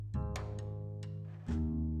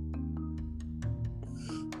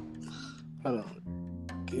Hold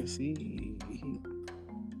on. Can see.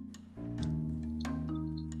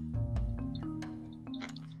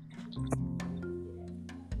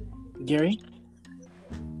 Gary?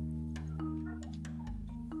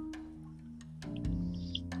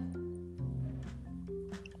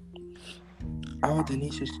 Oh,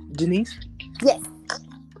 Denise? Yes.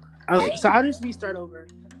 Okay, so I'll just restart over.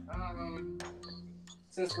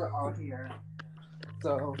 Since we're all here.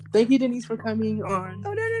 So thank you, Denise, for coming on.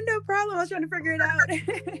 Oh, no problem. I was trying to figure it out.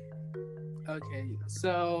 Okay,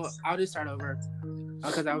 so I'll just start over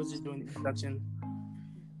because I was just doing the introduction.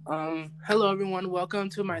 Hello everyone. Welcome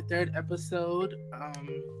to my third episode.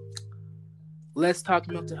 Let's talk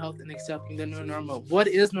mental health and accepting the new normal. What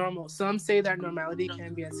is normal? Some say that normality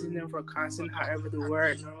can be a synonym for constant. However, the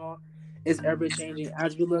word normal is ever changing.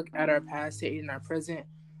 As we look at our past, state, and our present,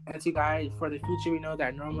 and to guide for the future, we know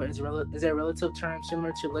that normal is a relative term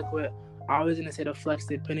similar to liquid, always in a state of flux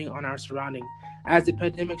depending on our surrounding. As the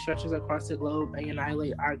pandemic stretches across the globe and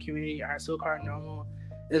annihilate our community, our so-called normal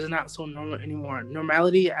is not so normal anymore.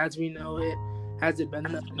 Normality, as we know it, has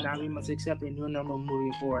abandoned us, and now we must accept a new normal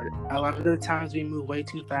moving forward. A lot of the times we move way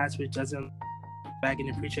too fast, which doesn't back and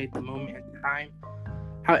appreciate the moment in time.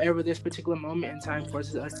 However, this particular moment in time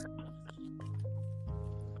forces us.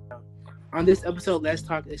 On this episode, Let's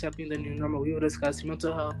Talk Accepting the New Normal, we will discuss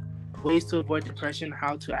mental health, ways to avoid depression,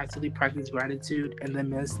 how to actively practice gratitude in the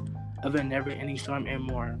midst of a never-ending storm, and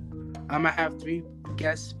more. I have three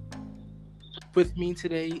guests with me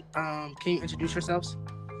today. Can you introduce yourselves?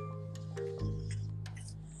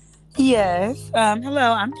 Yes.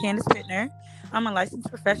 Hello, I'm Candace Pittner. I'm a licensed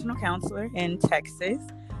professional counselor in Texas.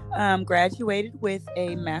 Graduated with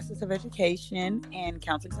a Master's of Education in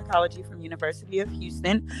Counseling Psychology from University of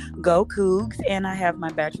Houston. Go Cougs. And I have my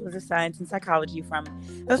Bachelor's of Science in Psychology from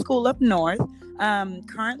a school up north.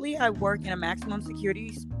 Currently, I work in a maximum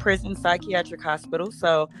security prison psychiatric hospital.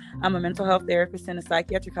 So I'm a mental health therapist in a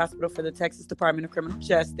psychiatric hospital for the Texas Department of Criminal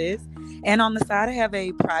Justice. And on the side, I have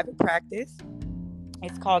a private practice.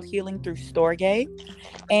 It's called Healing Through Storgate.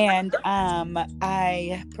 And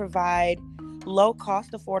I provide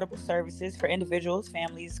low-cost, affordable services for individuals,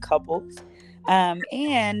 families, couples.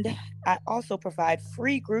 And I also provide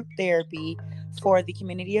free group therapy for the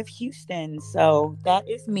community of Houston. So that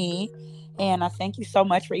is me. And I thank you so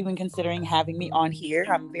much for even considering having me on here.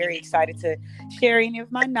 I'm very excited to share any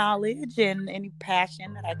of my knowledge and any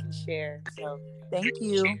passion that I can share. So thank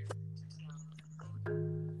you.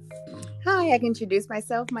 Hi, I can introduce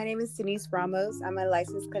myself. My name is Denise Ramos. I'm a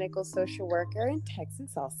licensed clinical social worker in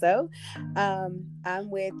Texas also.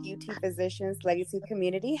 I'm with UT Physicians Legacy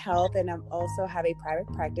Community Health, and I also have a private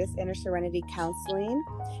practice, Inner Serenity Counseling.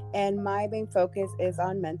 And my main focus is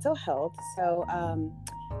on mental health. So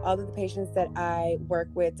all of the patients that I work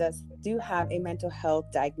with do have a mental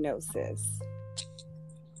health diagnosis.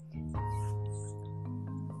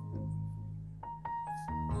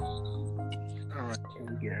 All right,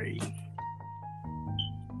 Gary.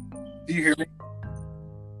 Do you hear me?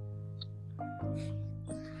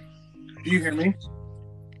 Do you hear me?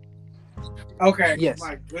 Okay. Yes.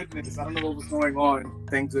 My goodness. I don't know what was going on.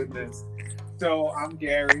 Thank goodness. So I'm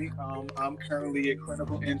Gary. I'm currently a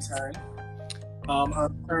clinical intern.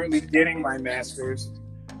 I'm currently getting my master's.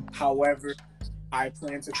 However, I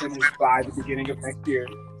plan to finish by the beginning of next year.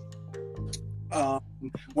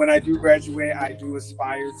 When I do graduate, I do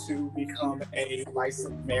aspire to become a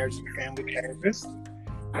licensed marriage and family therapist.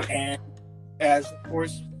 And as, of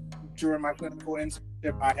course, during my clinical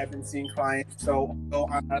internship, I have been seeing clients. So although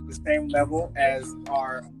I'm at the same level as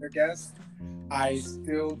our other guests, I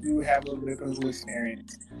still do have a little bit of clinical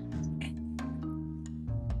experience.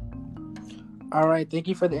 All right, thank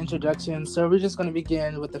you for the introduction. So we're just going to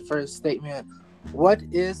begin with the first statement. What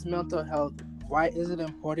is mental health? Why is it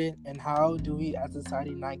important? And how do we as a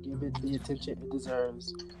society not give it the attention it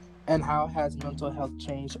deserves? And how has mental health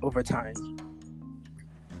changed over time?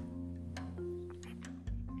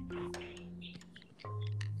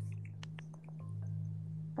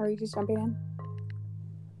 Are you just jumping in?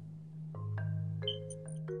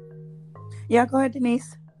 Yeah, go ahead,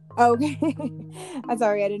 Denise. Okay. I'm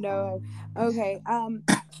sorry, I didn't know. Okay.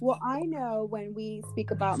 Well, I know when we speak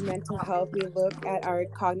about mental health, we look at our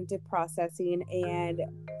cognitive processing and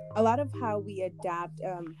a lot of how we adapt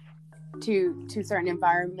to certain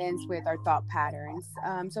environments with our thought patterns.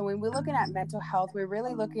 So when we're looking at mental health, we're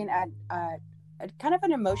really looking at kind of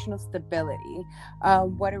an emotional stability.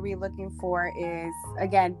 What are we looking for is,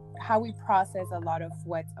 again, how we process a lot of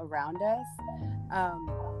what's around us.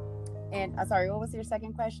 And I'm sorry, what was your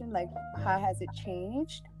second question? Like, how has it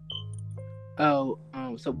changed? So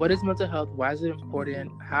what is mental health? Why is it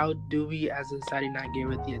important? How do we as a society not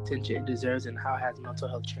give it the attention it deserves? And how has mental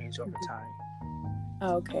health changed over time?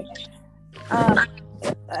 Okay.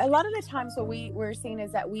 A lot of the times what we're seeing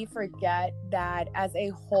is that we forget that as a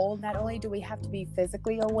whole, not only do we have to be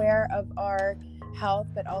physically aware of our health,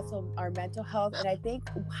 but also our mental health. And I think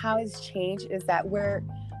how it's changed is that we're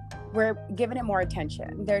giving it more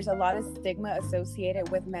attention. There's a lot of stigma associated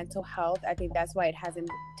with mental health. I think that's why it hasn't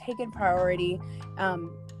taken priority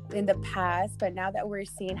in the past, but now that we're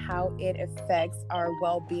seeing how it affects our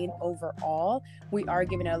well-being overall, we are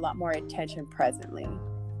giving it a lot more attention presently.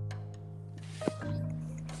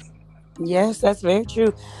 Yes, that's very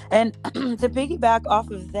true. And to piggyback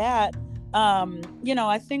off of that,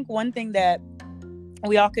 I think one thing that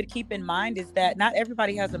we all could keep in mind is that not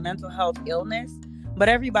everybody has a mental health illness, but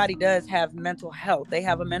everybody does have mental health. They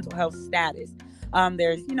have a mental health status.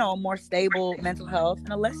 There's, a more stable mental health and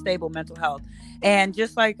a less stable mental health. And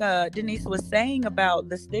just like Denise was saying about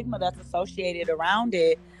the stigma that's associated around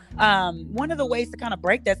it, one of the ways to kind of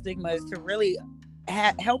break that stigma is to really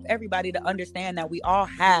help everybody to understand that we all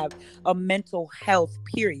have a mental health,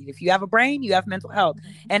 period. If you have a brain, you have mental health.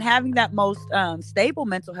 And having that most stable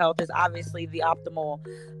mental health is obviously the optimal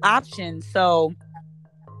option. So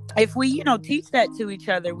if we, teach that to each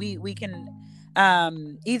other, we can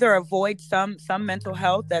either avoid some mental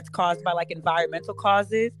health that's caused by like environmental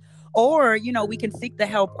causes, or we can seek the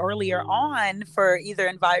help earlier on for either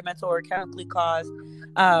environmental or chemically caused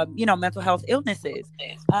mental health illnesses.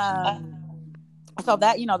 So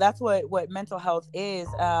that that's what mental health is,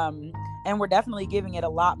 and we're definitely giving it a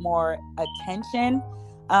lot more attention,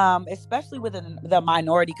 especially within the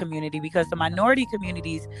minority community, because the minority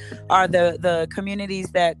communities are the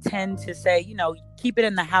communities that tend to say, keep it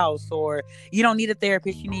in the house, or you don't need a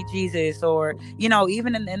therapist, you need Jesus, or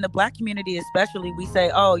even in the Black community especially, we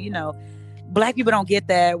say, oh, Black people don't get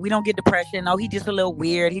that. We don't get depression. Oh, he just a little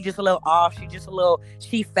weird. He just a little off.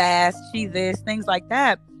 She fast. She this, things like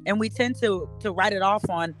that. And we tend to write it off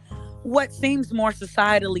on what seems more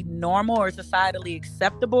societally normal or societally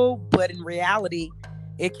acceptable. But in reality,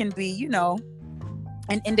 it can be,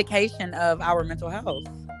 an indication of our mental health.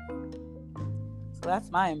 So that's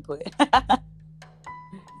my input.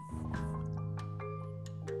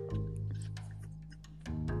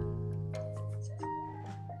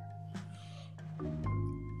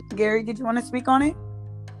 Gary, did you want to speak on it?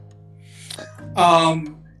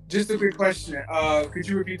 Just a quick question. Could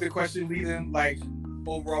you repeat the question, Leland? Like,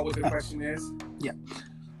 overall, what the question is? Yeah.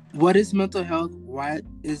 What is mental health? Why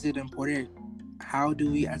is it important? How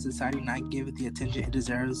do we as a society not give it the attention it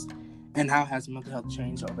deserves? And how has mental health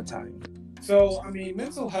changed over time? So,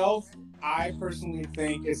 mental health, I personally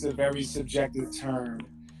think is a very subjective term.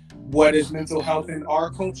 What is mental health in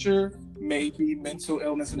our culture may be mental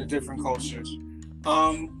illness in a different culture.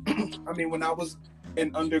 When I was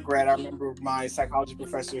in undergrad, I remember my psychology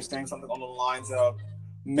professor saying something on the lines of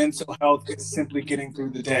mental health is simply getting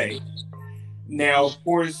through the day. Now, of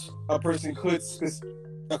course, a person could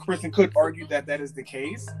argue that is the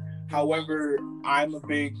case. However, I'm a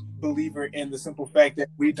big believer in the simple fact that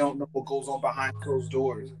we don't know what goes on behind closed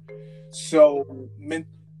doors. So,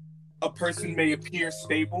 a person may appear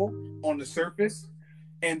stable on the surface,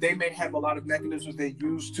 and they may have a lot of mechanisms they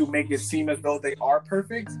use to make it seem as though they are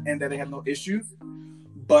perfect and that they have no issues.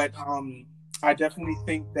 But I definitely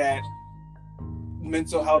think that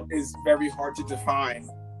mental health is very hard to define,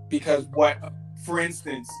 because for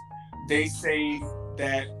instance, they say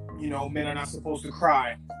that, men are not supposed to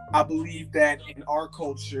cry. I believe that in our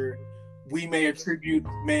culture, we may attribute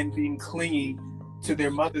men being clingy to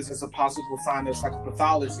their mothers as a possible sign of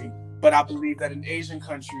psychopathology. But I believe that in Asian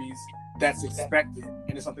countries, that's expected, and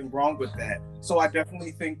there's something wrong with that. So I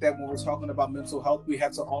definitely think that when we're talking about mental health, we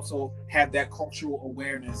have to also have that cultural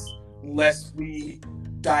awareness, lest we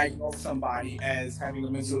diagnose somebody as having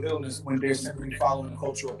a mental illness when they're simply following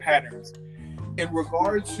cultural patterns. In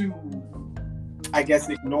regard to, I guess,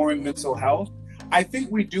 ignoring mental health, I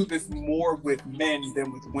think we do this more with men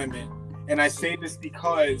than with women. And I say this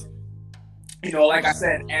because, like I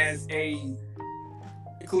said, as a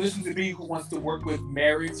clinician to be who wants to work with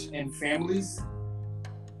marriage and families,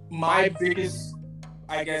 my biggest,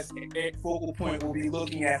 I guess, focal point will be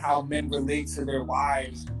looking at how men relate to their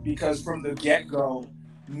wives, because from the get-go,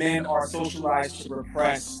 men are socialized to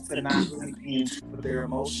repress, to not really be in tune with their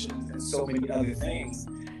emotions and so many other things.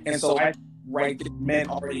 And so I right there, men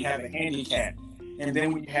already have a handicap. And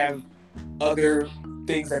then we have other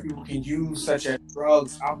things that people can use, such as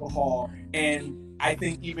drugs, alcohol, and I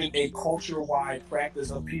think even a culture-wide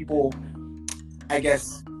practice of people, I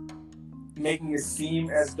guess, making it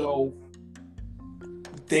seem as though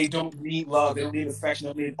they don't need love, they don't need affection,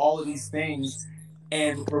 they don't need all of these things,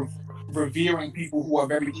 and revering people who are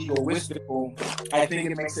very egoistical, I think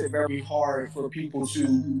it makes it very hard for people to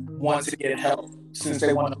want to get help, since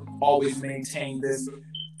they want to always maintain this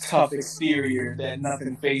tough exterior that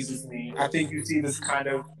nothing phases me. I think you see this kind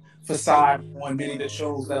of facade on many of the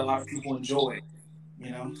shows that a lot of people enjoy, you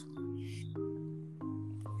know?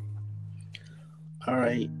 All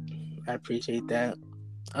right. I appreciate that.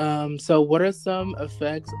 So what are some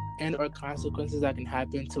effects and or consequences that can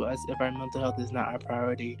happen to us if our mental health is not our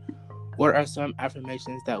priority? What are some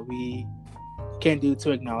affirmations that we can do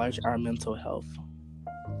to acknowledge our mental health?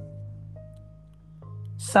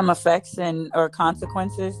 Some effects and or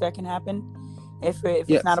consequences that can happen if Yes.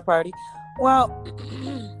 it's not a priority. Well,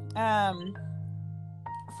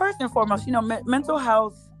 first and foremost, mental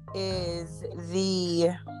health is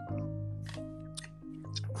the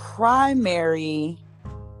primary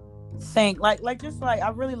thing. Like I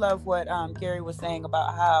really love what Gary was saying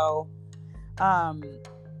about how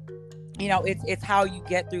it's how you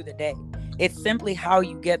get through the day. It's simply how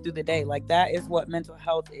you get through the day. Like, that is what mental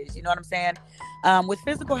health is. You know what I'm saying? With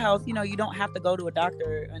physical health, you don't have to go to a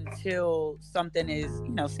doctor until something is,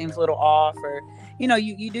 seems a little off, or,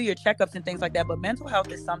 you do your checkups and things like that. But mental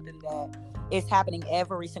health is something that is happening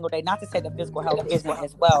every single day. Not to say that physical health isn't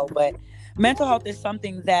as well, but mental health is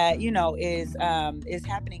something that, is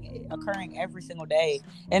happening, occurring every single day.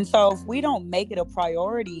 And so if we don't make it a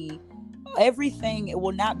priority, everything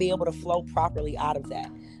will not be able to flow properly out of that.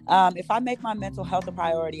 If I make my mental health a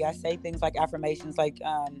priority, I say things like affirmations, like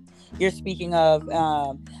you're speaking of.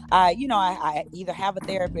 I either have a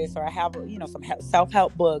therapist, or I have some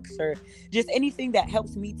self-help books, or just anything that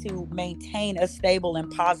helps me to maintain a stable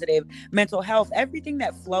and positive mental health. Everything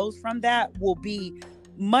that flows from that will be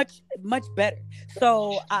much better.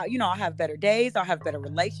 So I'll have better days, I'll have better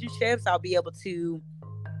relationships, I'll be able to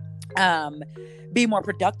be more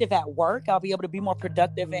productive at work. I'll be able to be more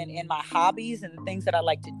productive in my hobbies and the things that I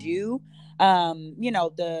like to do.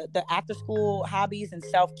 The after school hobbies and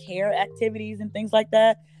self-care activities and things like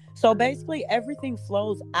that. So basically everything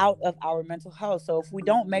flows out of our mental health. So if we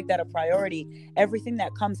don't make that a priority, everything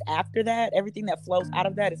that comes after that, everything that flows out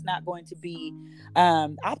of that is not going to be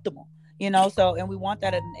optimal. So, and we want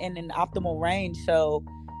that in an optimal range. So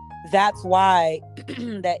that's why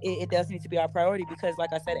that it does need to be our priority, because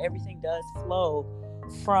like I said, everything does flow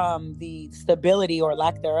from the stability or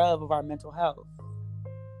lack thereof of our mental health.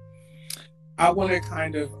 I want to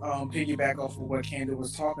kind of piggyback off of what Candace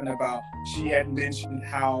was talking about. She had mentioned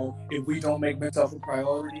how if we don't make mental health a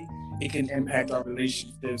priority, it can impact our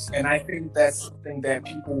relationships. And I think that's something that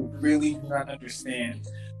people really do not understand.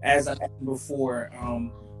 As I mentioned before,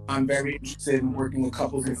 I'm very interested in working with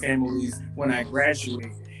couples and families when I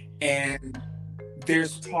graduate. And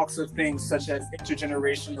there's talks of things such as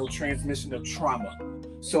intergenerational transmission of trauma.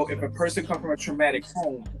 So if a person comes from a traumatic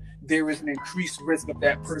home, there is an increased risk of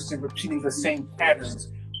that person repeating the same patterns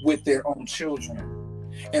with their own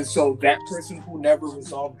children. And so that person who never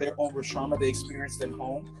resolved their own trauma they experienced at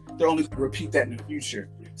home, they're only going to repeat that in the future.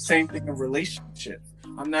 Same thing in relationships.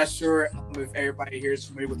 I'm not sure if everybody here is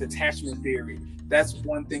familiar with attachment theory. That's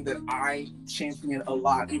one thing that I champion a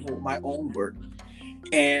lot, even with my own work.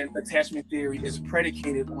 And attachment theory is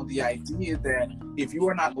predicated on the idea that if you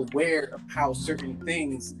are not aware of how certain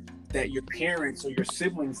things that your parents or your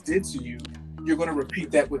siblings did to you, you're going to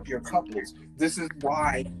repeat that with your couples. This is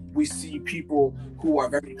why we see people who are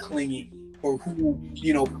very clingy, or who,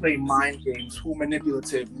 play mind games, who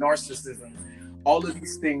manipulative, narcissism. All of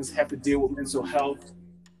these things have to deal with mental health,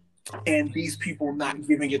 and these people not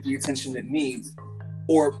giving it the attention it needs,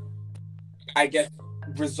 or I guess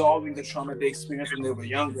resolving the trauma they experienced when they were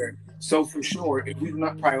younger. So for sure, if we do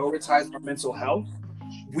not prioritize our mental health,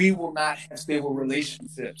 we will not have stable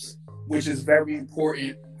relationships, which is very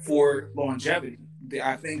important for longevity.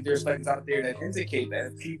 I think there's studies out there that indicate that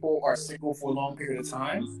if people are single for a long period of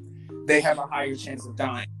time, they have a higher chance of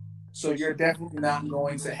dying. So you're definitely not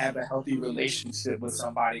going to have a healthy relationship with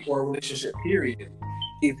somebody, or a relationship period,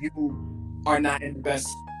 if you are not in the best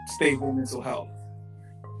stable mental health.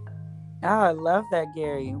 Oh, I love that,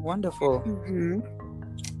 Gary. Wonderful. Mm-hmm.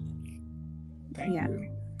 Thank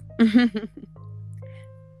you.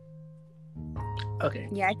 Okay.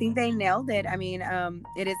 Yeah, I think they nailed it. I mean,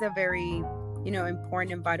 it is a very,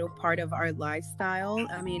 important and vital part of our lifestyle.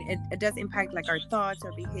 I mean, it does impact like our thoughts,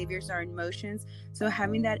 our behaviors, our emotions. So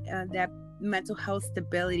having that mental health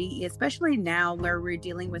stability, especially now where we're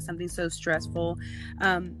dealing with something so stressful,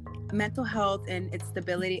 mental health and its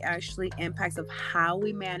stability actually impacts of how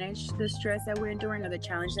we manage the stress that we're enduring, or the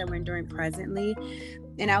challenge that we're enduring presently.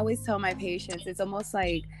 And I always tell my patients, it's almost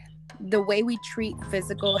like the way we treat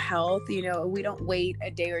physical health, we don't wait a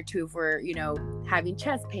day or two for, having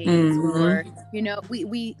chest pains, or,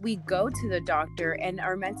 we go to the doctor, and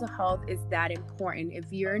our mental health is that important. If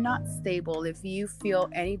you're not stable, if you feel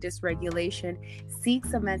any dysregulation, seek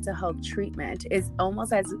some mental health treatment. It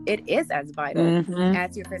is as vital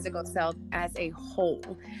as your physical self as a whole.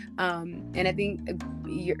 And I think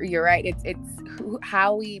you're right. It's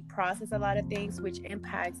how we process a lot of things, which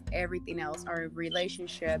impacts everything else, our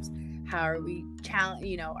relationships, how we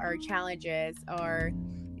our challenges, our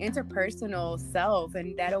interpersonal self,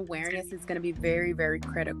 and that awareness is going to be very, very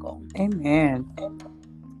critical. Amen.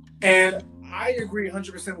 And I agree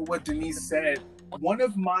 100% with what Denise said. One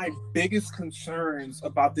of my biggest concerns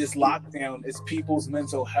about this lockdown is people's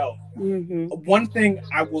mental health. One thing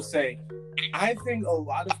I will say, I think a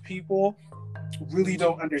lot of people really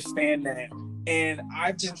don't understand that, and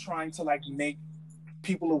I've been trying to make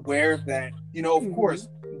people aware of that. Of course,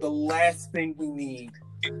 the last thing we need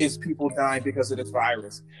is people dying because of this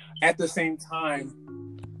virus. At the same time,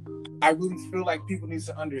 I really feel like people need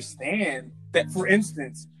to understand that, for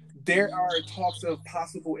instance, there are talks of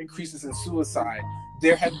possible increases in suicide.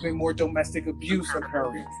 There has been more domestic abuse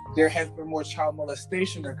occurring. There has been more child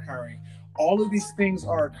molestation occurring. All of these things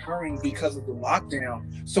are occurring because of the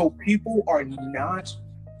lockdown. So people are not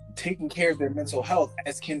taking care of their mental health,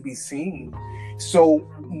 as can be seen. So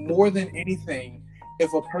more than anything,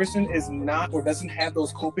 if a person is not or doesn't have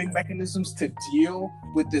those coping mechanisms to deal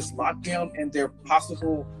with this lockdown and their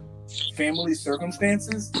possible family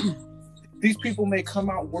circumstances, these people may come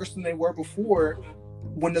out worse than they were before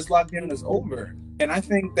when this lockdown is over. And I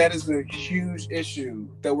think that is a huge issue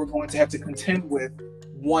that we're going to have to contend with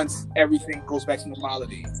once everything goes back to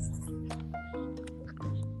normality.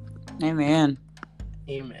 Amen.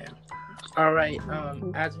 Amen. All right.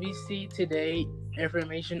 As we see today,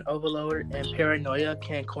 information overload and paranoia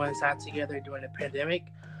can coincide together during the pandemic.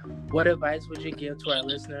 What advice would you give to our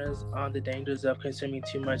listeners on the dangers of consuming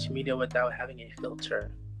too much media without having a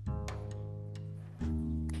filter?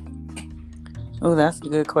 Oh, that's a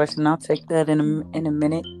good question. I'll take that in a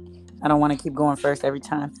minute. I don't want to keep going first every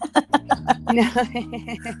time.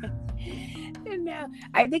 No,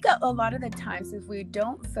 I think a lot of the times, if we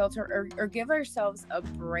don't filter or give ourselves a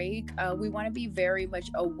break, we want to be very much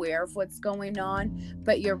aware of what's going on.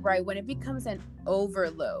 But you're right, when it becomes an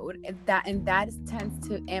overload, and that tends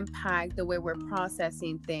to impact the way we're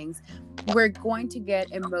processing things, we're going to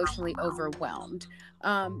get emotionally overwhelmed.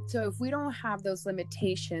 So if we don't have those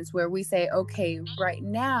limitations where we say, okay, right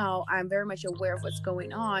now I'm very much aware of what's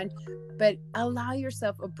going on, but allow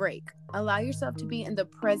yourself a break. Allow yourself to be in the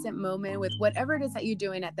present moment with whatever it is that you're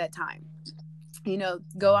doing at that time.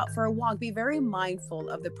 Go out for a walk. Be very mindful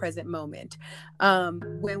of the present moment.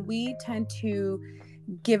 When we tend to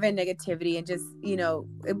give in negativity and just,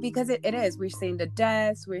 because it is, we're seeing the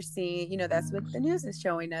deaths, we're seeing, that's what the news is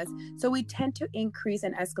showing us. So we tend to increase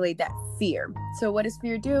and escalate that fear. So what does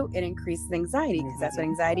fear do? It increases anxiety, because that's what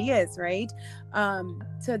anxiety is, right?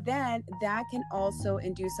 So then that can also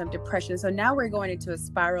induce some depression. So now we're going into a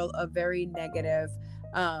spiral of very negative,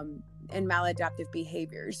 and maladaptive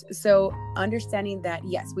behaviors. So understanding that,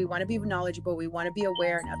 yes, we want to be knowledgeable, we want to be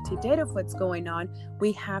aware and up to date of what's going on,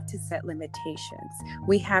 we have to set limitations.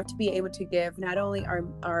 We have to be able to give not only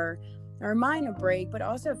our mind a break, but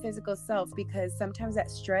also physical self, because sometimes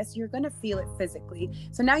that stress, you're going to feel it physically.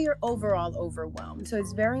 So now you're overall overwhelmed. So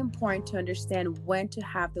it's very important to understand when to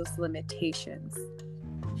have those limitations.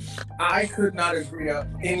 I could not agree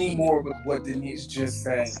any more with what Denise just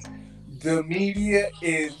said. The media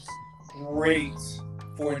is great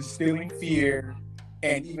for instilling fear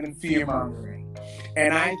and even fear mongering.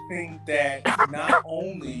 And I think that not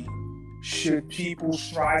only should people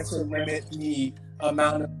strive to limit the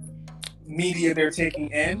amount of media they're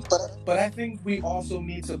taking in, but I think we also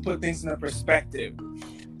need to put things in a perspective.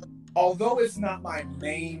 Although it's not my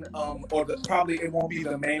main, probably it won't be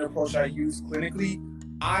the main approach I use clinically,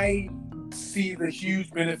 I see the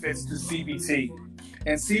huge benefits to CBT.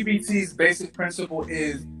 And CBT's basic principle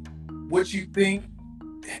is what you think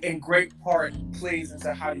in great part plays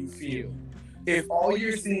into how you feel. If all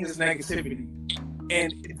you're seeing is negativity,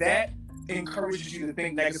 and that encourages you to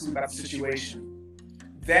think negatively about the situation,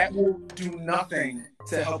 that will do nothing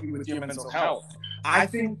to help you with your mental health. I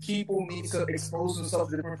think people need to expose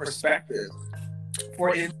themselves to different perspectives.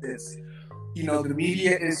 For instance, the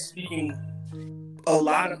media is speaking a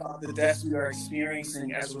lot about the deaths we are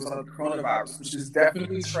experiencing as a result of coronavirus, which is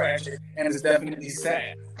definitely tragic and is definitely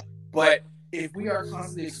sad. But if we are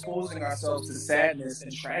constantly exposing ourselves to sadness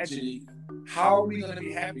and tragedy, how are we going to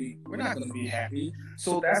be happy? We're not going to be happy.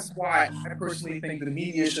 So that's why I personally think the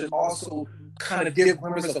media should also kind of give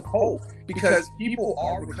glimmers of hope, because people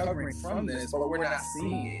are recovering from this, but we're not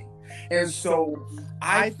seeing it. And so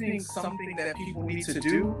I think something that people need to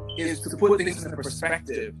do is to put things into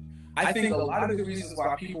perspective. I think a lot of the reasons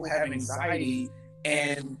why people have anxiety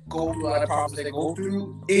and go through a lot of problems they go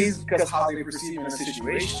through is because how they perceive in a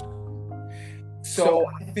situation. So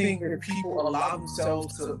I think that if people allow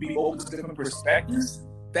themselves to be open to different perspectives,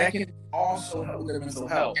 that can also help with their mental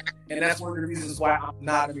health. And that's one of the reasons why I'm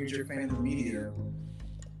not a major fan of the media.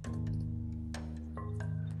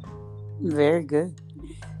 Very good.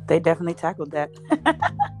 They definitely tackled that.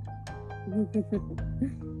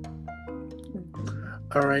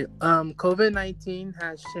 All right. COVID-19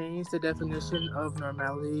 has changed the definition of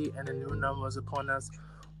normality, and a new normal is upon us.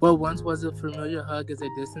 What once was a familiar hug is a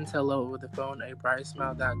distant hello over the phone. A bright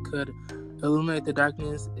smile that could illuminate the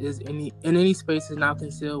darkness in any space is now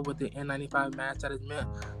concealed with the N95 mask that is meant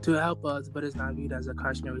to help us, but is not viewed as a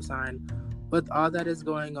cautionary sign. With all that is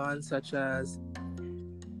going on, such as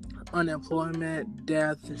unemployment,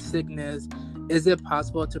 death, sickness, is it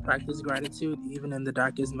possible to practice gratitude even in the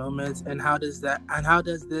darkest moments? And how does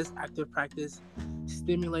this active practice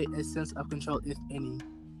stimulate a sense of control, if any?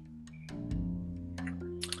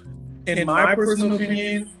 In my personal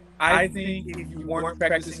opinion, I think if you weren't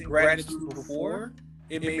practicing gratitude before,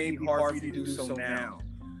 it may be hard for you to do so now.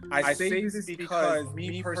 I say this because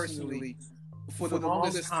me personally, for the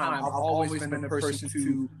longest time, I've always been the person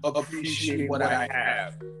to appreciate what I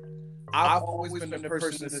have. I've always been the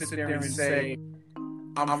person to sit there and say,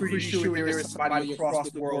 I'm pretty sure there is somebody across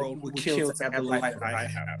the world who would kill to have the life that I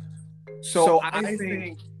have. So I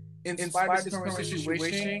think, in spite of this current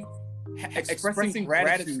situation, expressing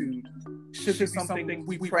gratitude should be something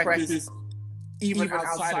we practice even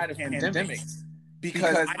outside of pandemics.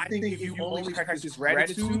 Because I think if you only practice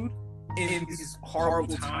gratitude in these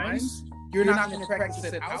horrible times, you're not going to practice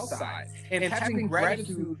it outside. And having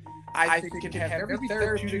gratitude, I think, can have very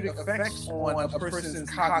therapeutic effects on a person's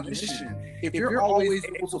cognition. If you're always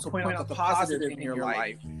able to point out the positive in your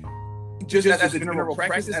life, just as a general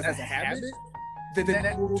practice, as a habit, then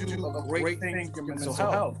that will do a great thing for your mental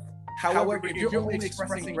health. However, if you're only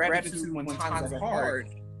expressing gratitude when times are hard,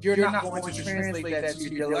 you're not going to translate that to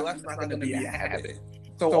your daily life. It's not going to be a habit.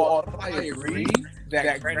 So although I agree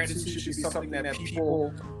that gratitude should be something that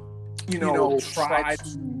people, try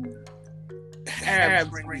to have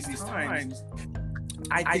during these times,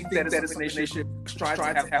 I think that is something they should strive to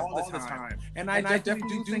have all the time. And I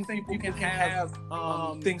definitely do think people can have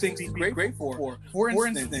things to be grateful for. For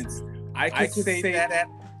instance, I could say that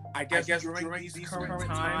I guess during these current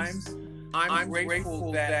times, I'm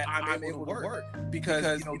grateful that I'm able to work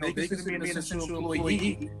because they consider me an essential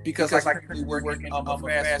employee because I currently work in a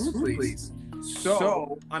fast food place.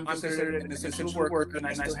 So I'm considered an essential worker, and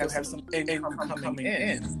I still have some income coming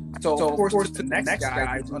in. So of course, the next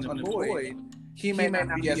guy who's unemployed, he may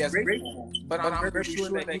not be as grateful, but I'm very sure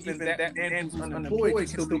that even that man who's unemployed can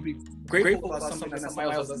still be grateful about something that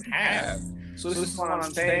somebody else doesn't have. So this is what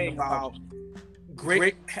I'm saying about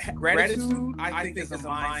gratitude. I think is a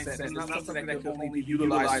mindset. It's not something that can only be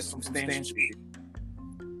utilized substantially.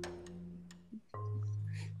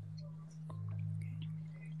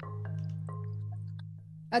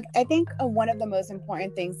 I think one of the most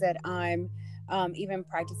important things that I'm even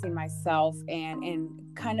practicing myself and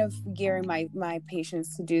kind of gearing my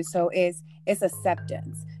patients to do so is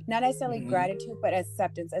acceptance. Not necessarily gratitude, but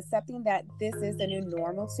acceptance. Accepting that this is the new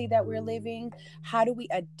normalcy that we're living. How do we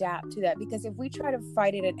adapt to that? Because if we try to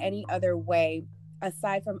fight it in any other way,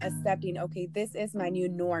 aside from accepting, okay, this is my new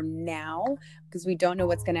norm now, because we don't know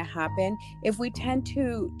what's going to happen. If we tend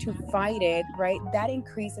to fight it, right, that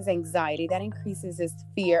increases anxiety, that increases this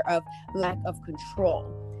fear of lack of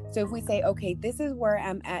control. So if we say, okay, this is where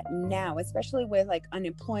I'm at now, especially with like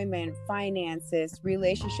unemployment, finances,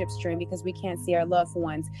 relationship strain, because we can't see our loved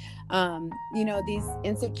ones, these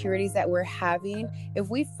insecurities that we're having, if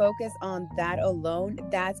we focus on that alone,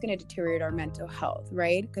 that's going to deteriorate our mental health,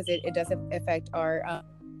 right? Because it does affect our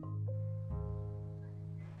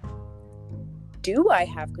do I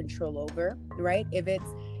have control over, right? If it's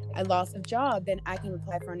a loss of job, then I can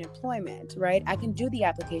apply for unemployment, right? I can do the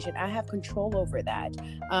application. I have control over that.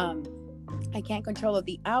 I can't control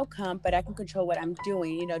the outcome, but I can control what I'm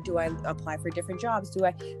doing. Do I apply for different jobs?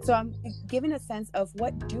 So I'm given a sense of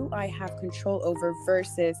what do I have control over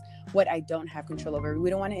versus what I don't have control over. We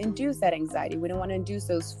don't want to induce that anxiety. We don't want to induce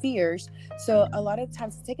those fears. So a lot of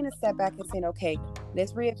times taking a step back and saying, okay,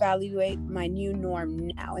 let's reevaluate my new norm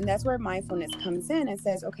now. And that's where mindfulness comes in and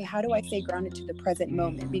says, okay, how do I stay grounded to the present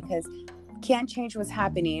moment? Because can't change what's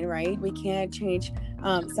happening, right? We can't change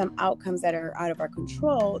some outcomes that are out of our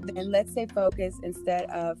control. Then let's stay focused instead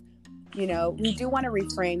of we do want to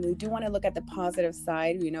reframe. We do want to look at the positive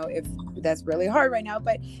side, if that's really hard right now.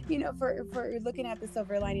 But, for looking at the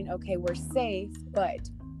silver lining, okay, we're safe, but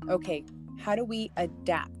okay, how do we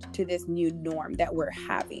adapt to this new norm that we're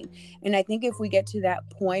having? And I think if we get to that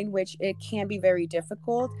point, which it can be very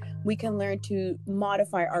difficult, we can learn to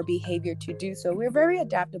modify our behavior to do so. We're very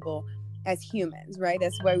adaptable as humans, right?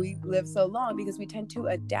 That's why we live so long, because we tend to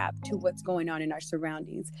adapt to what's going on in our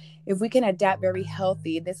surroundings. If we can adapt very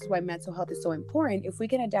healthy, this is why mental health is so important. If we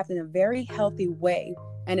can adapt in a very healthy way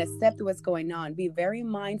and accept what's going on, be very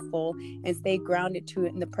mindful and stay grounded to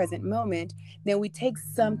it in the present moment, then we take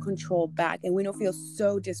some control back and we don't feel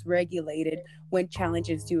so dysregulated when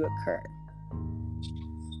challenges do occur.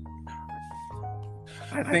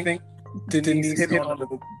 I think Denise hit on a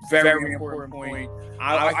very important point.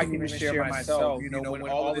 I can even share myself. When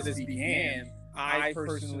all of this began, I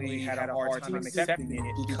personally had a hard time accepting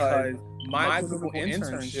it because my clinical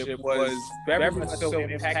internship was very much so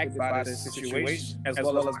impacted by this situation, as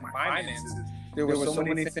well as my finances. There were so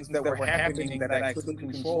many things that were happening that I couldn't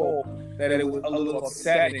control that it was a little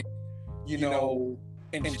upsetting,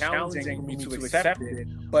 and challenging for me to accept it.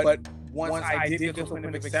 But once I did get to a point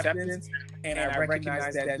of acceptance and I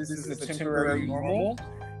recognized that this is a temporary normal,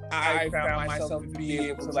 I found myself to be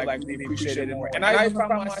able to really appreciate it more. And I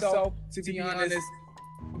found myself, to be honest,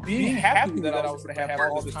 being happy that I was going to have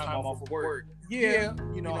all this time off of work. Yeah,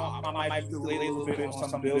 I might delay a little bit on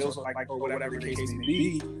some bills or whatever the case may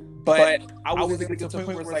be. But I was able to get to a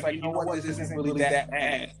point where it's you know what, this isn't really that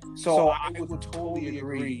bad. So I would totally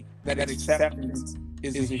agree that acceptance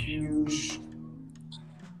is a huge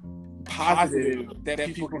positive that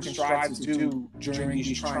people can strive to do during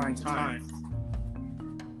these trying times.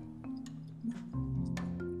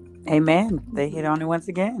 Amen. They hit on it once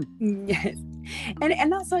again. Yes.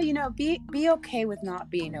 And also, be okay with not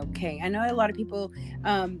being okay. I know a lot of people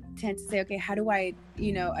tend to say, okay, how do I,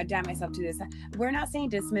 adapt myself to this? We're not saying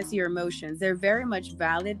dismiss your emotions. They're very much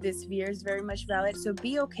valid. This fear is very much valid. So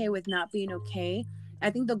be okay with not being okay. I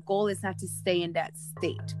think the goal is not to stay in that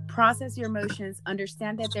state. Process your emotions,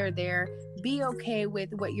 understand that they're there, be okay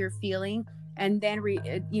with what you're feeling, and then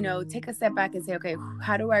take a step back and say, okay,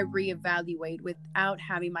 how do I reevaluate without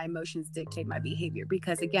having my emotions dictate my behavior?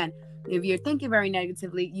 Because again, if you're thinking very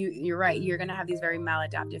negatively, you're right, you're going to have these very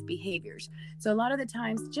maladaptive behaviors. So a lot of the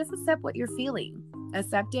times, just accept what you're feeling.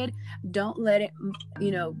 Accept it. Don't let it,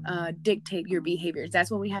 dictate your behaviors. That's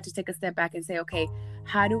when we have to take a step back and say, okay,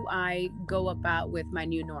 how do I go about with my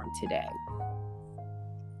new norm today?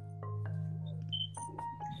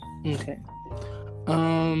 Okay.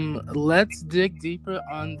 Let's dig deeper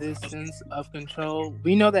on this sense of control.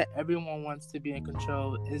 We know that everyone wants to be in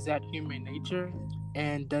control. Is that human nature?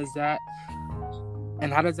 And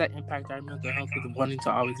how does that impact our mental health with wanting to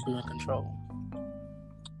always be in control?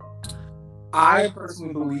 I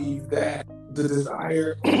personally believe that the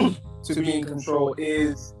desire to be in control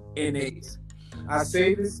is innate. I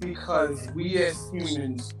say this because we as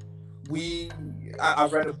humans, I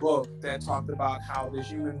read a book that talked about how the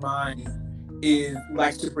human mind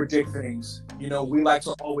likes to predict things. We like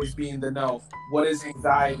to always be in the know. What is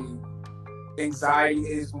anxiety? Anxiety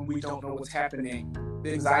is when we don't know what's happening.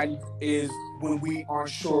 Anxiety is when we aren't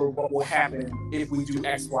sure what will happen if we do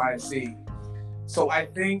X, Y, and Z. So I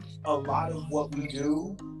think a lot of what we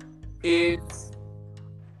do is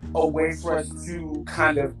a way for us to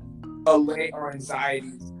kind of allay our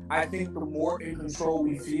anxieties. I think the more in control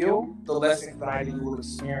we feel, the less anxiety we will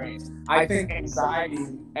experience. I think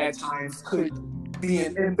anxiety at times could be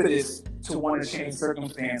an impetus to want to change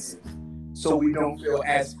circumstances so we don't feel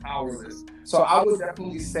as powerless. So I would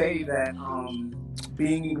definitely say that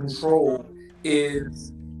being in control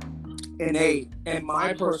is innate. In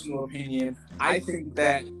my personal opinion, I think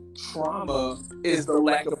that trauma is the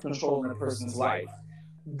lack of control in a person's life.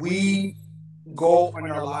 We go on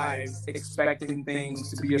our lives expecting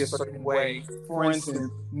things to be a certain way. For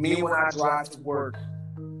instance, me when I drive to work,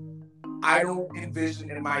 I don't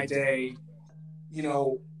envision in my day,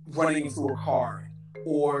 running into a car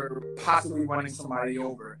or possibly running somebody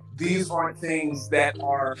over. These aren't things that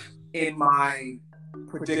are in my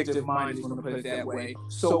predictive mind, if you want to put it that way.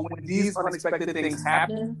 So when these unexpected things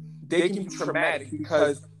happen, they can be traumatic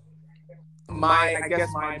because my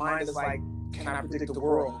mind is like, can I predict the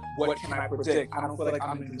world? What can I predict? I don't feel like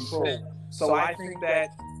I'm in control. So I think that,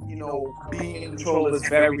 being in control is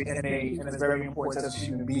very innate and it's very important as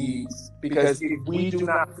human beings, because if we do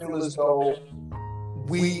not feel as though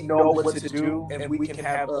we know what to do and we can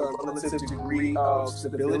have a relative degree of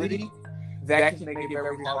stability, that can make it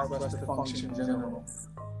very hard for us to function in general.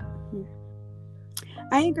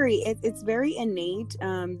 I agree. It's very innate.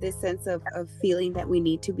 This sense of feeling that we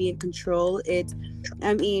need to be in control.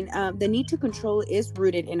 The need to control is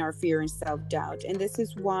rooted in our fear and self doubt, and this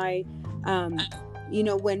is why,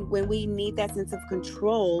 when we need that sense of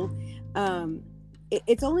control,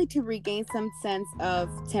 it's only to regain some sense of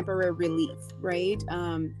temporary relief, right?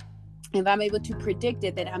 If I'm able to predict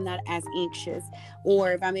it, then I'm not as anxious,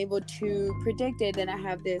 or if I'm able to predict it, then I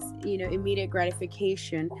have this, immediate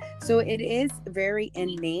gratification. So it is very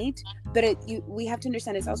innate, but we have to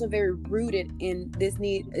understand it's also very rooted in this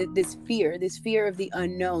need, this fear of the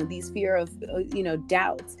unknown, these fear of,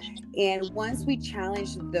 doubts. And once we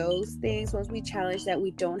challenge those things, once we challenge that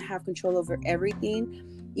we don't have control over everything,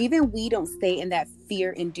 even we don't stay in that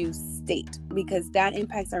fear-induced state, because that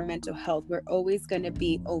impacts our mental health. We're always going to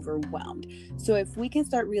be overwhelmed. So if we can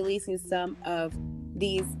start releasing some of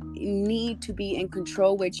these need to be in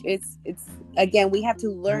control, which it's again, we have to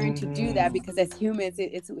learn to do that, because as humans,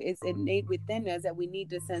 it's innate within us that we need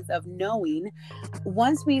the sense of knowing.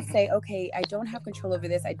 Once we say, okay, I don't have control over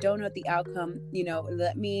this, I don't know the outcome,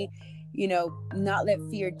 let me not let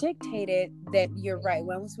fear dictate it, that you're right.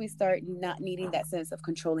 Once we start not needing that sense of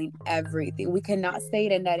controlling everything, we cannot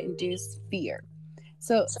stay in that induced fear.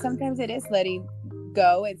 So sometimes it is letting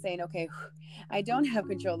go and saying, okay, I don't have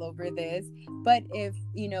control over this, but if,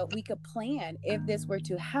 we could plan, if this were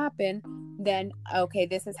to happen, then, okay,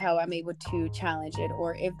 this is how I'm able to challenge it.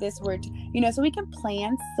 Or if this were to, so we can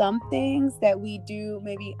plan some things that we do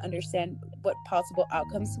maybe understand what possible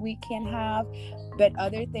outcomes we can have. But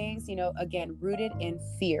other things, again, rooted in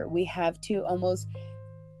fear, we have to almost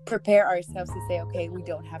prepare ourselves to say, okay, we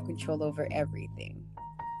don't have control over everything.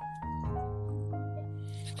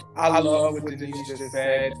 I love what Denise just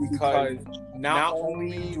said, because not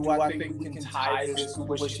only do I think we can tie this to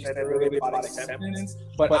what she said earlier about acceptance,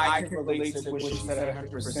 but I can relate to what she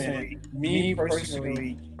said 100%. Me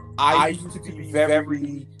personally, I used to be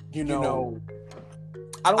very, I don't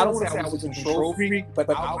want to say I was a control freak, but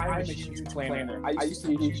I'm a huge planner. I used to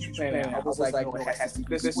be a huge planner. I was like, no, it has to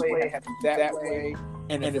be this way, it has to be that way,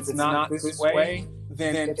 and if it's not this way,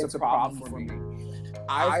 then it's a problem for me.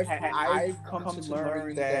 I've come to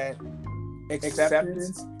learn that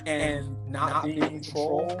acceptance and not being in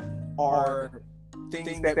control are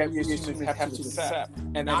things that we as humans have to accept.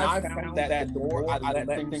 And I found that the more I let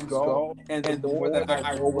things go, and the more that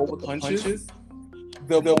I roll with the punches,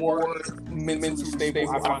 the more mentally stable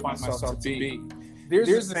I find myself to be. There's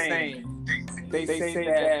a saying. They say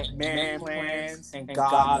that man plans and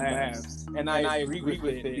God laughs. And I agree with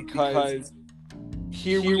it, because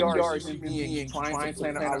here we are as human beings trying to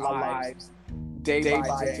plan our lives day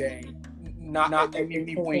by day, not at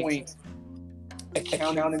any point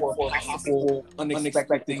accounting for possible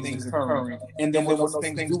unexpected things occurring. And then when those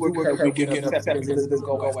things do occur, we get upset because it doesn't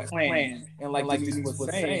go as planned. And like Denise was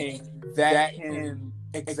saying, that can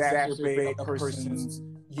exacerbate a person's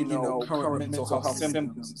current mental health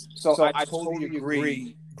symptoms. So I totally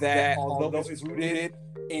agree that although it's rooted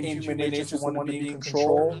in human nature to want to be in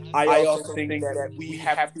control, I also think that we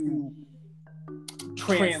have to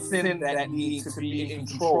transcend that need to be in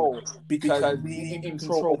control, because being in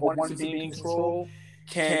control or wanting to be in control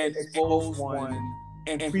can expose one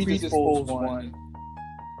and predispose one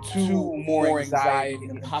to more anxiety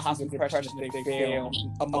and possibly depression if they fail,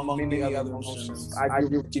 among many other emotions. I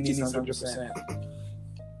agree with Denise 100%.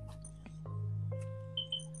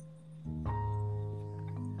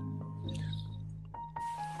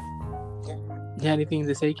 You have anything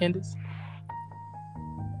to say, Candace?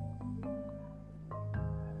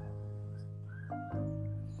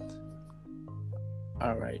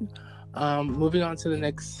 All right. Moving on to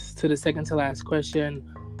the second to last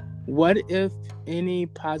question. What, if any,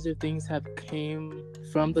 positive things have came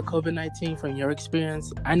from the COVID-19 from your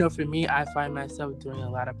experience? I know for me, I find myself doing a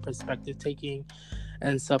lot of perspective taking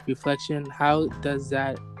and self-reflection. How does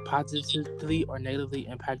that positively or negatively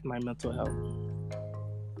impact my mental health?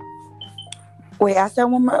 Wait, ask that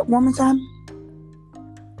one more time.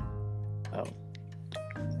 Oh.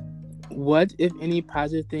 What, if any,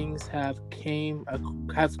 positive things have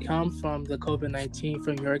come from the COVID-19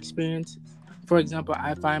 from your experience? For example,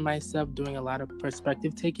 I find myself doing a lot of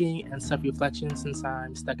perspective taking and self-reflection since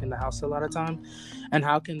I'm stuck in the house a lot of time. And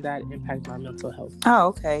how can that impact my mental health? Oh,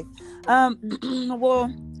 okay.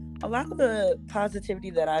 Well, a lot of the positivity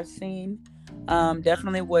that I've seen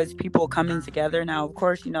definitely was people coming together. Now, of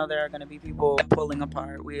course, there are going to be people pulling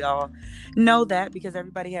apart. We all know that, because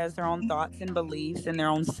everybody has their own thoughts and beliefs and their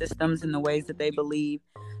own systems and the ways that they believe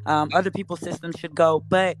other people's systems should go.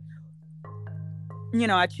 But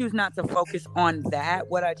I choose not to focus on that.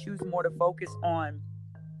 What I choose more to focus on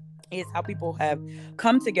is how people have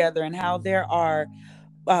come together, and how there are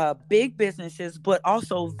big businesses, but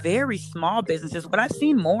also very small businesses. What I've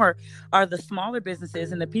seen more are the smaller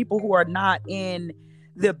businesses and the people who are not in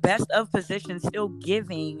the best of positions still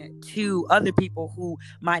giving to other people who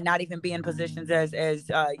might not even be in positions as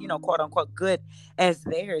quote unquote good as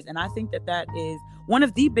theirs. And I think that that is one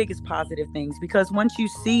of the biggest positive things, because once you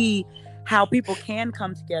see how people can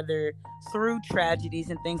come together through tragedies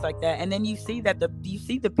and things like that, and then you see that you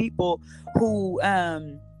see the people who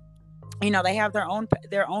they have their own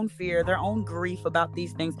fear, their own grief about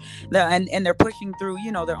these things, and they're pushing through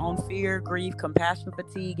their own fear, grief, compassion,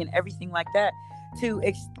 fatigue, and everything like that, to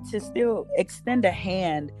still extend a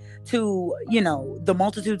hand to the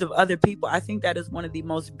multitudes of other people. I think that is one of the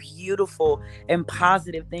most beautiful and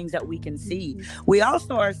positive things that we can see. We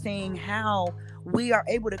also are seeing how we are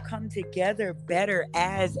able to come together better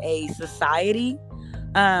as a society.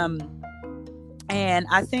 And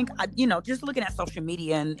I think, just looking at social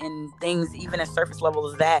media and things, even at surface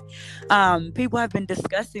level as that, people have been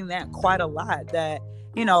discussing that quite a lot, that,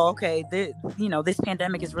 this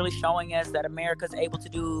pandemic is really showing us that America's able to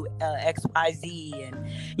do X, Y, Z. And,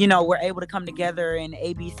 we're able to come together in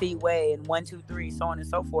ABC way and 1, 2, 3, so on and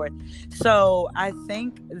so forth. So I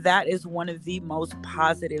think that is one of the most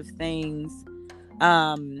positive things,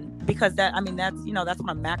 because that's on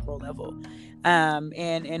a macro level.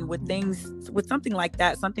 And with something like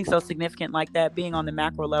that, something so significant like that being on the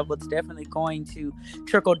macro level, it's definitely going to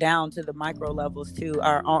trickle down to the micro levels, to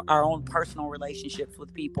our own personal relationships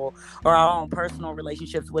with people, or our own personal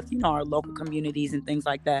relationships with our local communities and things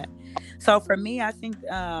like that. So for me, I think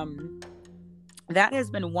that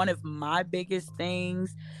has been one of my biggest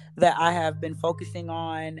things that I have been focusing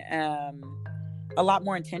on a lot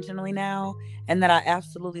more intentionally now, and that I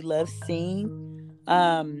absolutely love seeing.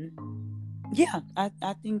 I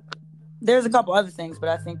think there's a couple other things, but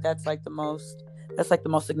I think that's like the most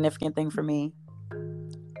significant thing for me.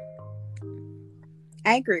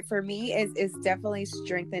 I agree. For me, is definitely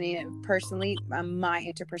strengthening personally my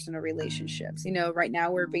interpersonal relationships. Right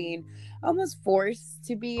now we're being almost forced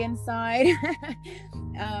to be inside,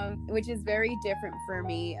 which is very different for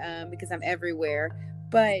me because I'm everywhere.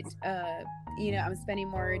 But I'm spending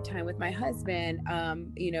more time with my husband,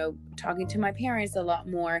 talking to my parents a lot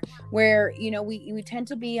more, where, we tend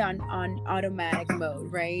to be on automatic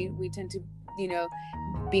mode, right? We tend to,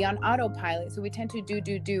 be on autopilot. So we tend to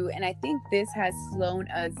do. And I think this has slowed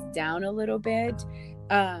us down a little bit.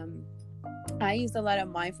 I use a lot of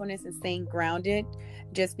mindfulness and staying grounded,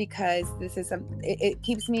 just because this is it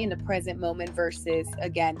keeps me in the present moment, versus,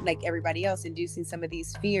 again, like everybody else, inducing some of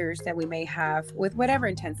these fears that we may have with whatever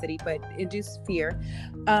intensity, but induce fear.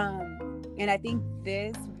 And I think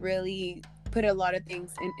this really put a lot of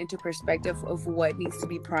things into perspective of what needs to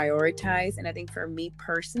be prioritized. And I think for me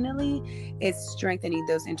personally, it's strengthening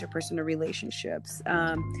those interpersonal relationships.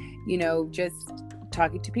 Just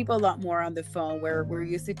talking to people a lot more on the phone, where we're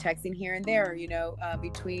used to texting here and there,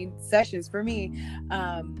 between sessions for me.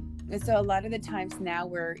 And so a lot of the times now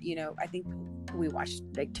we're, I think we watched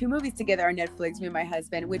like 2 movies together on Netflix, me and my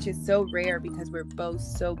husband, which is so rare because we're both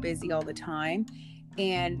so busy all the time.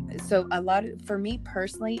 And so for me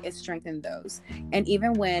personally, it's strengthened those. And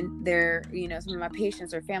even when they're, some of my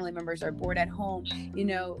patients or family members are bored at home,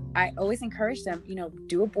 I always encourage them,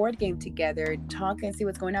 do a board game together, talk and see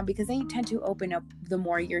what's going on, because then you tend to open up the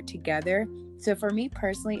more you're together. So for me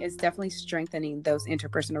personally, it's definitely strengthening those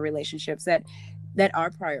interpersonal relationships that are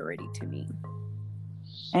priority to me.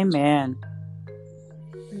 Amen.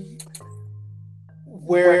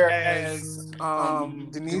 Whereas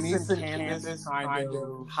Denise and Candace kind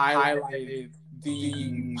of highlighted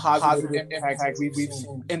the positive impact we've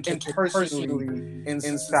seen interpersonally in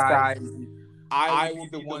society, I will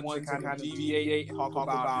be the one to kind of deviate and talk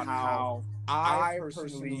about how I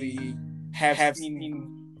personally have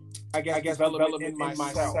seen, I guess, development in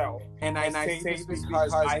myself. And I say this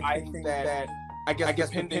because I think that, I guess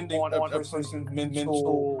depending on a person's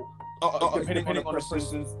mental, depending on a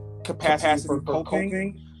person's capacity for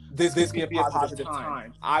coping, this could be a positive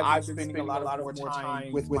time. I've been spending a lot more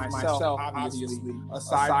time with myself, obviously,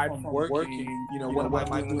 aside from working, what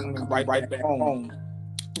am I doing right back home?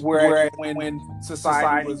 Whereas when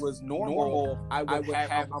society was normal, I would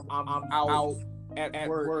have, I'm out at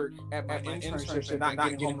work, at my internship, not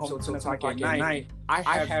getting home until 10 o'clock at night. I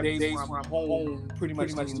have days where I'm home pretty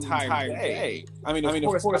much the entire day. I mean,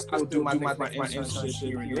 of course, I still do my internship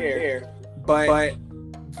here and there, but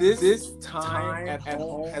this time at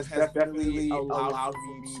home has definitely allowed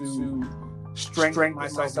me to strengthen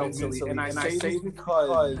myself mentally. And I say this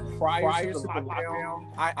because prior to the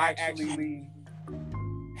lockdown, I actually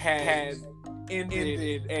had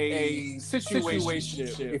ended a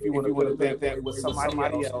situationship, if you want to put it that way, with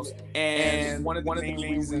somebody else. And one of the main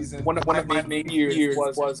reasons, one of my main fears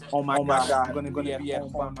was, oh my God, I'm going to be at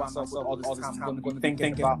home by myself all this time. I'm going to be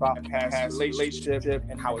thinking about my past relationship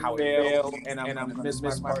and how it failed, and I'm going to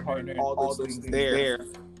miss my partner and all those things there.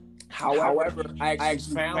 However, I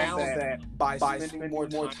actually found that by spending more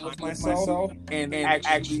time with myself and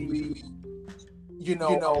actually,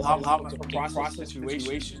 allow myself to process the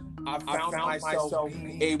situation, I found myself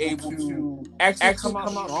being able to actually come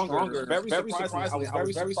out stronger. Very surprisingly, I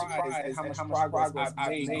was very surprised at how much progress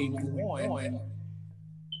I've made moving on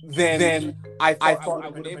than I thought I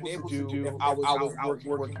would have been able to do if I was out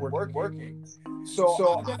working.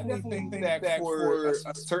 So I definitely think that for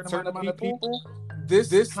a certain amount of people,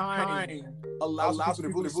 this time allows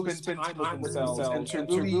people to really spend time with themselves and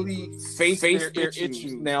to really face their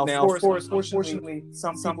issues. Now, of course, unfortunately,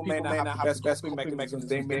 some people may not have the best coping mechanisms.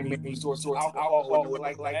 They may resort to alcohol or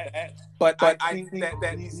anything like that. But I think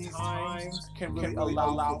that these times can really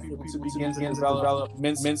allow for people to begin to develop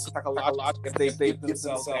mental, psychological, if they give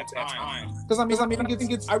themselves that time. Because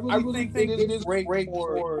I really think it is great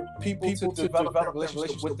for people to develop that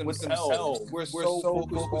relationship with themselves. We're so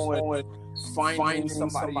focused on finding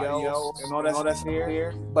somebody else and all that's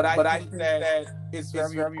there. But I think that it's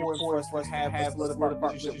very important for us to have a solidified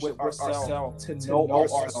relationship with ourselves, to know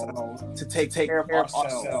ourselves, to take care of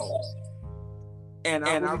ourselves. And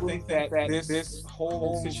I really think that this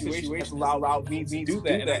whole situation has allowed me to do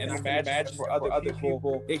that. And I can imagine for other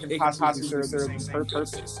people, it can possibly serve the same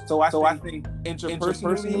purpose. So I think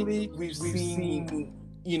interpersonally, we've seen,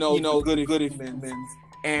 the good of humans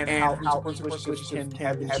and how interpersonal relationships can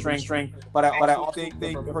have been strength. But I also think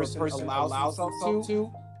if a person allows themselves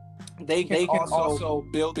to, they can also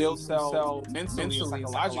build themselves mentally and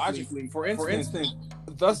psychologically. For instance,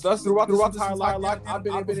 thus throughout this entire life, I've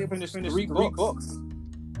been able to finish 3 books.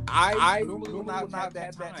 I normally would not have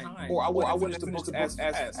that time, or I wouldn't finish the books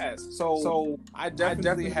as. So I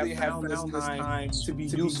definitely have found this time to be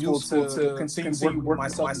useful to continue working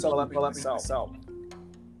myself, developing myself.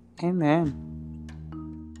 Amen.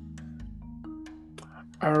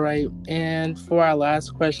 All right, and for our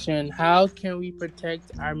last question, how can we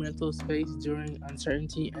protect our mental space during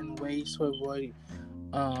uncertainty and ways to avoid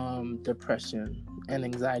depression and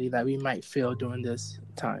anxiety that we might feel during this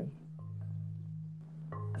time?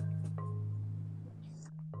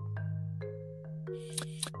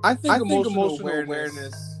 I think emotional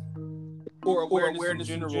awareness or awareness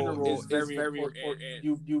in general is very important.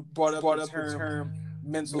 You brought up the term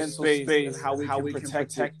mental space and how we can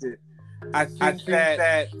protect it. I think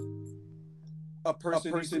that a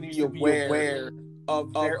person needs to be aware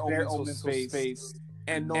of their own mental space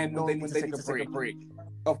and knowing when they need to take a break.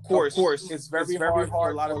 Of course, it's very hard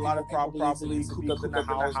for a lot of people probably cooped up in the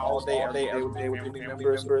house all day, every day with family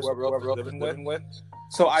members or whoever else they're living with.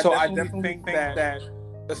 So I definitely think that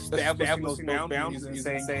establishing those boundaries and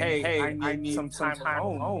saying, hey, I need some time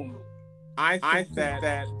alone. I think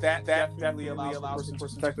that definitely allows a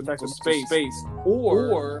person to protect the mental space.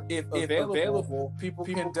 Or if available, people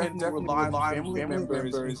can definitely rely on family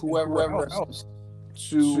members and whoever else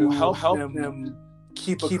to help them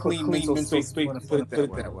keep a clean mental space. Put it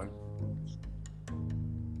that way.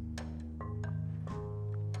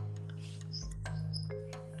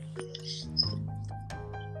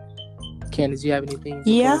 Candace, do you have anything?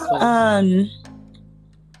 Yeah.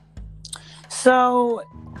 So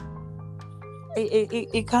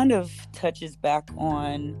it kind of touches back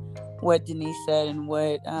on what Denise said and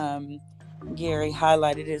what Gary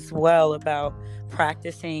highlighted as well about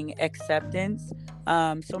practicing acceptance.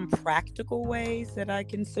 Some practical ways that I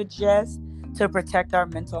can suggest to protect our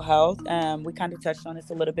mental health. We kind of touched on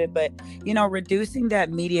this a little bit, but reducing that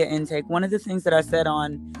media intake. One of the things that I said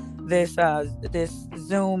on this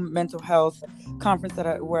Zoom mental health conference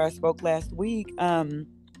where I spoke last week,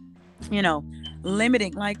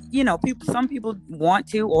 limiting, some people want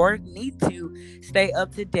to or need to stay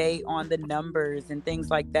up to date on the numbers and things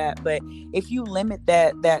like that. But if you limit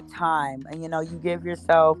that time and, you give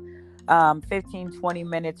yourself 15-20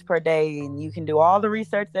 minutes per day, and you can do all the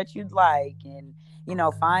research that you'd like and,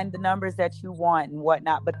 find the numbers that you want and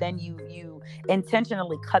whatnot, but then you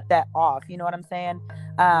intentionally cut that off. You know what I'm saying?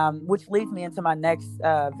 Which leads me into my next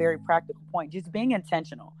very practical point, just being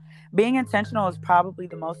intentional. Being intentional is probably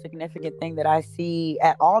the most significant thing that I see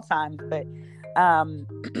at all times, but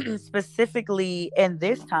specifically in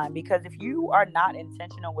this time, because if you are not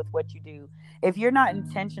intentional with what you do, if you're not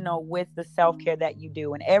intentional with the self-care that you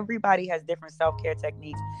do, and everybody has different self-care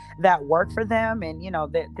techniques that work for them, and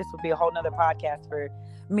this would be a whole nother podcast for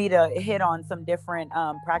me to hit on some different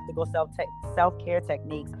practical self-care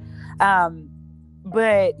techniques.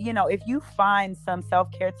 But if you find some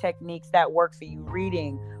self-care techniques that work for you,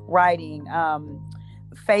 reading, writing,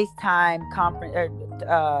 FaceTime conference,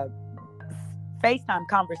 FaceTime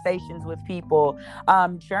conversations with people,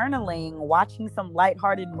 journaling, watching some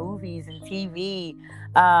lighthearted movies and TV,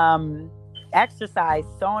 exercise,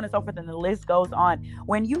 so on and so forth, and the list goes on.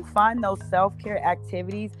 When you find those self-care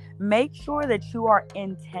activities, make sure that you are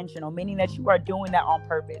intentional, meaning that you are doing that on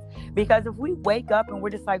purpose. Because if we wake up and we're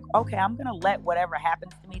just like, okay, I'm gonna let whatever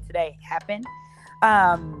happens to me today happen,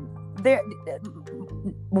 there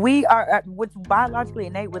we are, what's biologically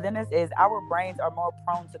innate within us is our brains are more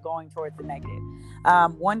prone to going towards the negative.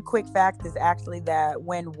 One quick fact is actually that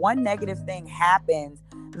when one negative thing happens,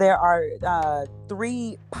 there are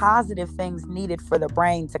 3 positive things needed for the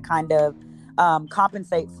brain to kind of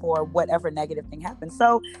compensate for whatever negative thing happens.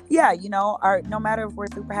 So yeah, no matter if we're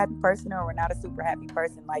a super happy person or we're not a super happy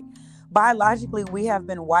person, like biologically we have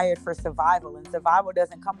been wired for survival, and survival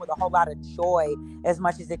doesn't come with a whole lot of joy as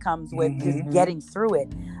much as it comes with just getting through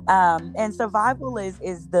it. And survival is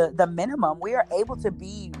the minimum. We are able to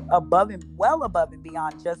be well above and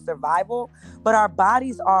beyond just survival, but our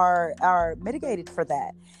bodies are mitigated for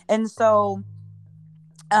that. And so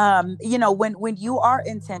when you are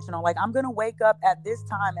intentional, like I'm going to wake up at this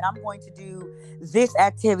time and I'm going to do this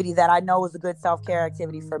activity that I know is a good self-care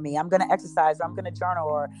activity for me. I'm going to exercise, or I'm going to journal,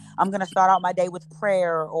 or I'm going to start out my day with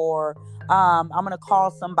prayer, or I'm going to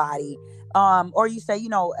call somebody. Or you say,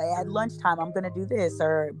 at lunchtime, I'm going to do this,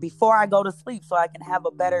 or before I go to sleep so I can have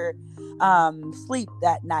a better sleep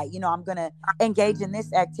that night. I'm going to engage in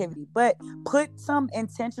this activity, but put some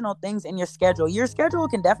intentional things in your schedule. Your schedule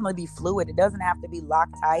can definitely be fluid. It doesn't have to be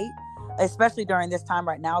locked tight, especially during this time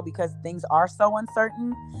right now because things are so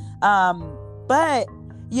uncertain. But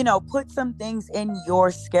put some things in your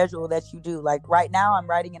schedule that you do. Like right now I'm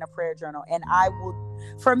writing in a prayer journal, and I'm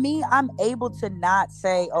able to not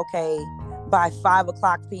say, okay, by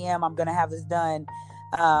 5:00 p.m. I'm going to have this done,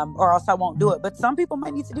 or else I won't do it. But some people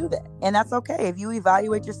might need to do that, and that's okay. If you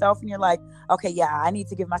evaluate yourself and you're like, okay, yeah, I need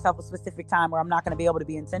to give myself a specific time where I'm not going to be able to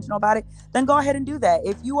be intentional about it, then go ahead and do that.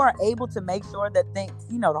 If you are able to make sure that things,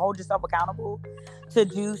 to hold yourself accountable to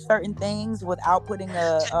do certain things without putting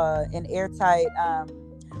an airtight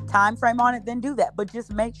time frame on it, then do that. But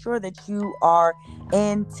just make sure that you are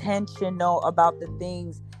intentional about the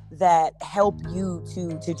things that help you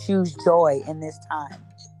to choose joy in this time.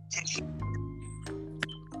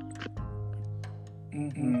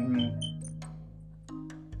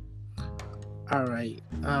 All right.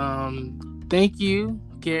 Thank you,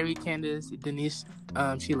 Gary, Candace, Denise.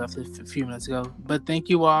 She left a few minutes ago, but thank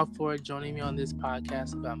you all for joining me on this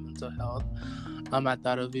podcast about mental health. I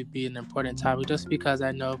thought it would be an important topic just because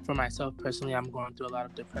I know for myself personally, I'm going through a lot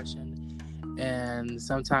of depression, and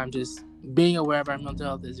sometimes just being aware of our mental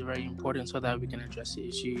health is very important so that we can address the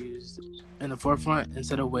issues in the forefront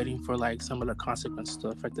instead of waiting for like some of the consequences to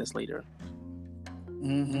affect us later.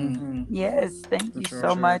 Yes, thank you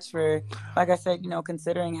so much for, like I said,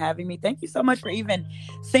 considering having me. Thank you so much for even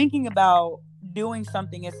thinking about doing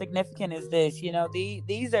something as significant as this.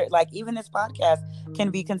 These are like, even this podcast can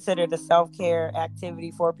be considered a self-care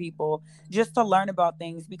activity for people just to learn about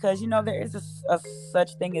things, because there is a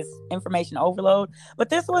such thing as information overload, but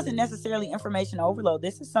this wasn't necessarily information overload.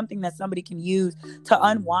 This is something that somebody can use to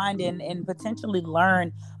unwind and potentially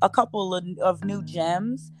learn a couple of new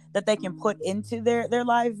gems that they can put into their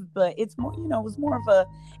life. But it's more, it was more of a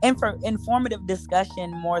informative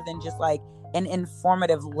discussion more than just like an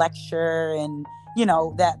informative lecture, and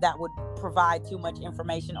that would provide too much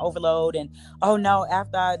information overload. And oh no,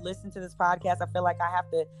 after I listen to this podcast, I feel like I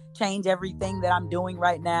have to change everything that I'm doing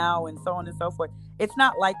right now, and so on and so forth. It's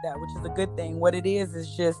not like that, which is a good thing. What it is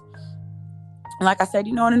just, like I said,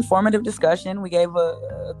 an informative discussion. We gave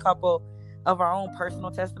a couple of our own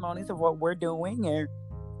personal testimonies of what we're doing and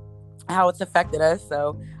how it's affected us.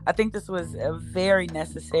 So I think this was a very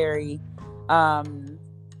necessary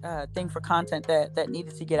thing for content that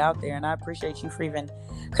needed to get out there, and I appreciate you for even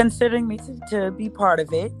considering me to be part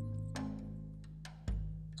of it.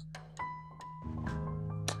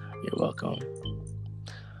 You're welcome.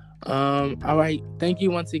 All right, thank you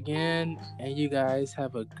once again, and you guys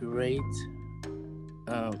have a great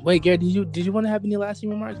wait, Gary, did you want to have any lasting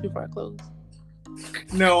remarks before I close?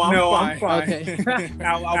 No, I'm fine. Okay.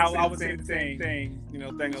 I would say the same thing.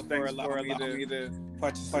 Thanks for allowing me to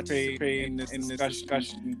participate in this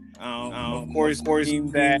discussion. Of course,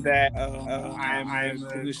 being that I am in a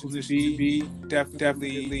position to be,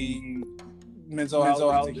 definitely mental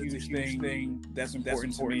health is a huge thing that's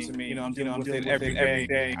important to me. I'm dealing with it every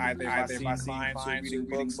day, either if I see clients or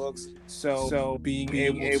reading books. So being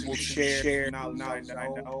able to share knowledge I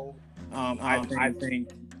know I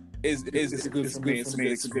think is good for me.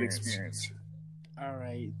 It's a good experience. All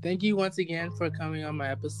right. Thank you once again for coming on my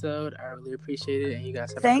episode. I really appreciate it, and you guys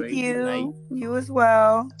have a Thank great night. you. You as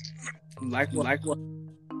well. Likewise.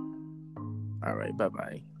 All right.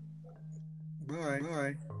 Bye-bye.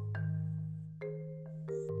 Bye.